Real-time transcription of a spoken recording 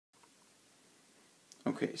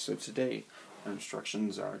Okay, so today our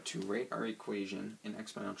instructions are to write our equation in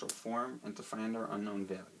exponential form and to find our unknown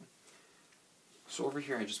value. So over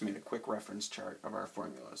here I just made a quick reference chart of our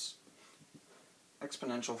formulas.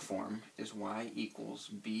 Exponential form is y equals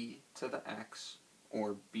b to the x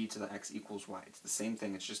or b to the x equals y. It's the same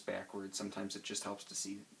thing, it's just backwards. Sometimes it just helps to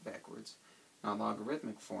see backwards. Now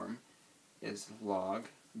logarithmic form is log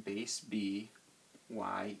base b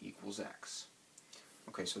y equals x.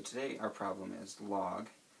 Okay, so today our problem is log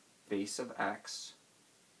base of x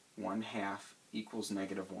 1/2 equals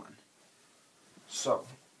 -1. So,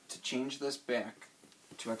 to change this back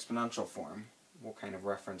to exponential form, we'll kind of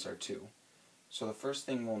reference our 2. So the first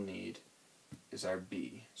thing we'll need is our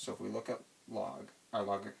b. So if we look at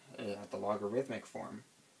the logarithmic form,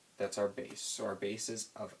 that's our base. So our base is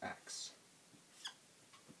of x.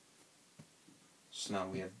 So now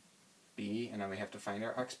we have b, and now we have to find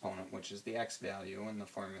our exponent, which is the x value in the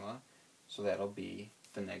formula. So that'll be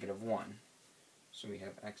the -1. So we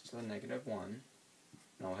have x to the -1.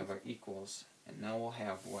 Now we'll have our equals, and now we'll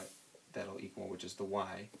have what that'll equal, which is the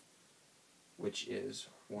y, which is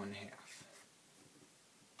 1/2.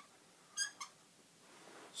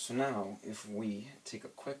 So now, if we take a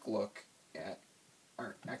quick look at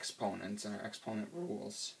our exponents and our exponent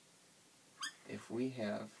rules, if we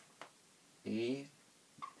have a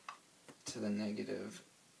to the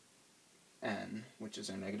 -n, which is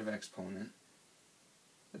our negative exponent,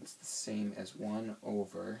 that's the same as 1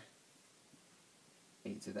 over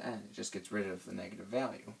a to the n. It just gets rid of the negative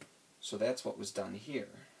value. So that's what was done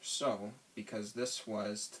here. So, because this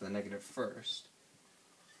was to the negative first,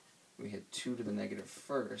 we had 2 to the negative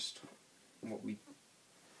first, what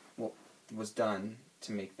was done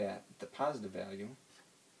to make that the positive value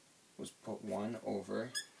was put 1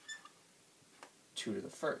 over 2 to the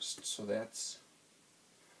first. So that's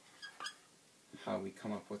how we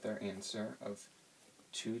come up with our answer of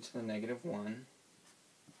 2 to the -1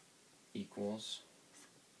 equals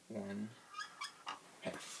 1